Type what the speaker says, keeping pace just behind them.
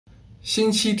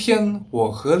星期天，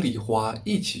我和李华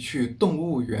一起去动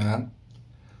物园。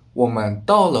我们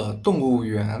到了动物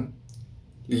园，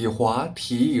李华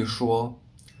提议说，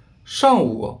上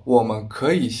午我们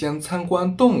可以先参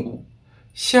观动物，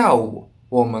下午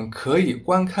我们可以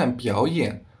观看表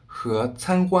演和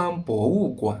参观博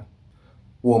物馆，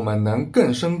我们能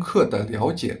更深刻地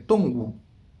了解动物。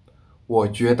我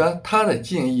觉得他的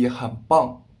建议很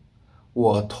棒，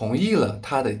我同意了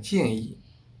他的建议。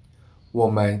我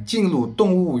们进入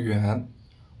动物园，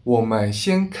我们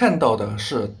先看到的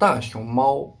是大熊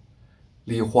猫。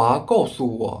李华告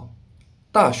诉我，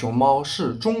大熊猫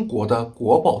是中国的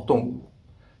国宝动物，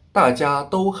大家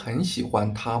都很喜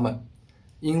欢它们，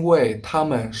因为它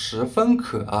们十分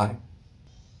可爱。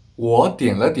我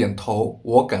点了点头，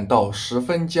我感到十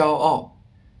分骄傲。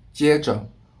接着，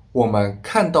我们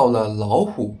看到了老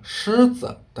虎、狮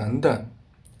子等等，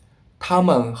它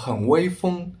们很威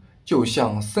风，就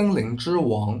像森林之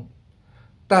王。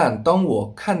但当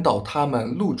我看到它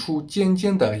们露出尖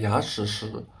尖的牙齿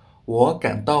时，我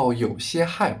感到有些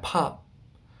害怕。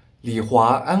李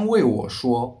华安慰我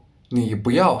说：“你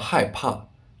不要害怕，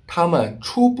它们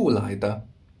出不来的。”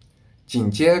紧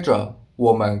接着，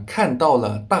我们看到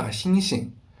了大猩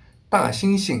猩，大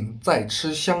猩猩在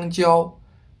吃香蕉。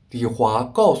李华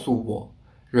告诉我，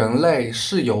人类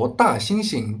是由大猩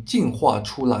猩进化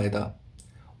出来的。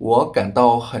我感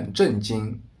到很震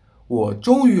惊，我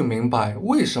终于明白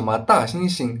为什么大猩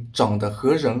猩长得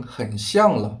和人很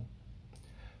像了。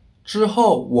之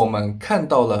后，我们看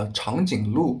到了长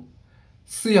颈鹿，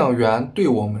饲养员对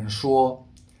我们说，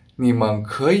你们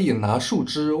可以拿树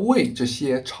枝喂这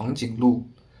些长颈鹿，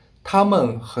它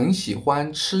们很喜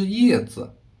欢吃叶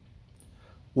子。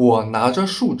我拿着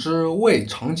树枝喂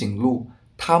长颈鹿，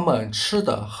它们吃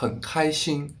得很开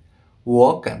心，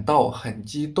我感到很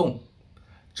激动。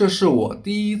这是我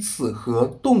第一次和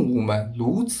动物们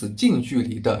如此近距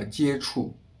离的接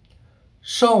触。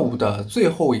上午的最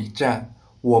后一站，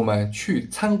我们去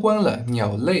参观了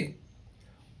鸟类。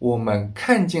我们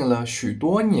看见了许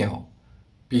多鸟，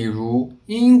比如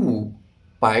鹦鹉、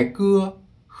白鸽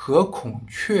和孔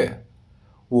雀。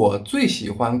我最喜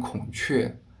欢孔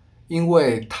雀，因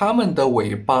为它们的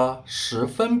尾巴十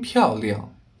分漂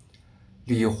亮。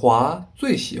李华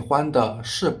最喜欢的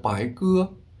是白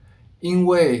鸽，因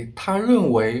为他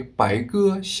认为白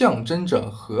鸽象征着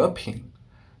和平，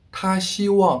他希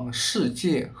望世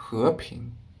界和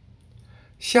平。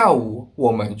下午，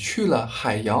我们去了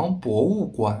海洋博物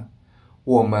馆，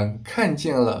我们看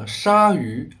见了鲨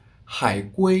鱼、海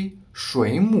龟、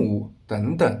水母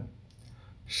等等。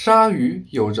鲨鱼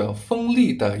有着锋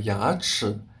利的牙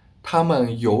齿，它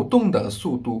们游动的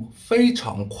速度非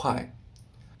常快。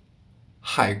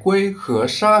海龟和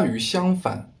鲨鱼相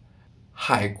反，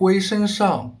海龟身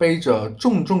上背着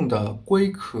重重的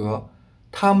龟壳，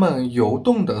它们游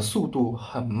动的速度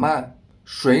很慢。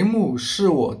水母是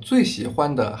我最喜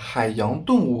欢的海洋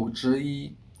动物之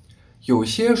一。有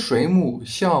些水母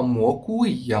像蘑菇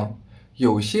一样，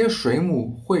有些水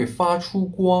母会发出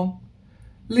光，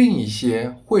另一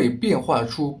些会变化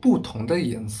出不同的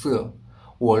颜色，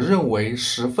我认为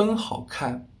十分好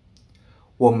看。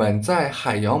我们在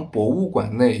海洋博物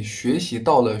馆内学习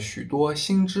到了许多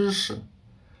新知识。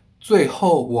最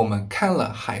后，我们看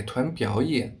了海豚表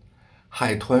演。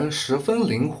海豚十分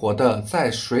灵活地在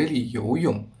水里游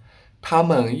泳，它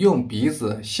们用鼻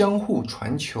子相互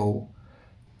传球。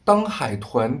当海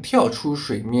豚跳出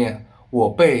水面，我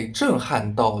被震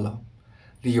撼到了。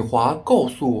李华告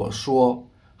诉我说，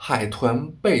海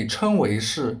豚被称为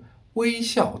是微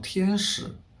笑天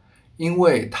使，因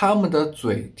为它们的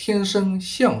嘴天生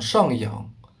向上扬，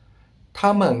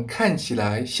它们看起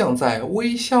来像在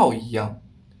微笑一样。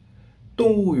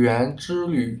动物园之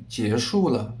旅结束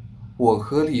了，我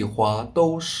和李华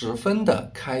都十分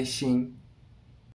的开心。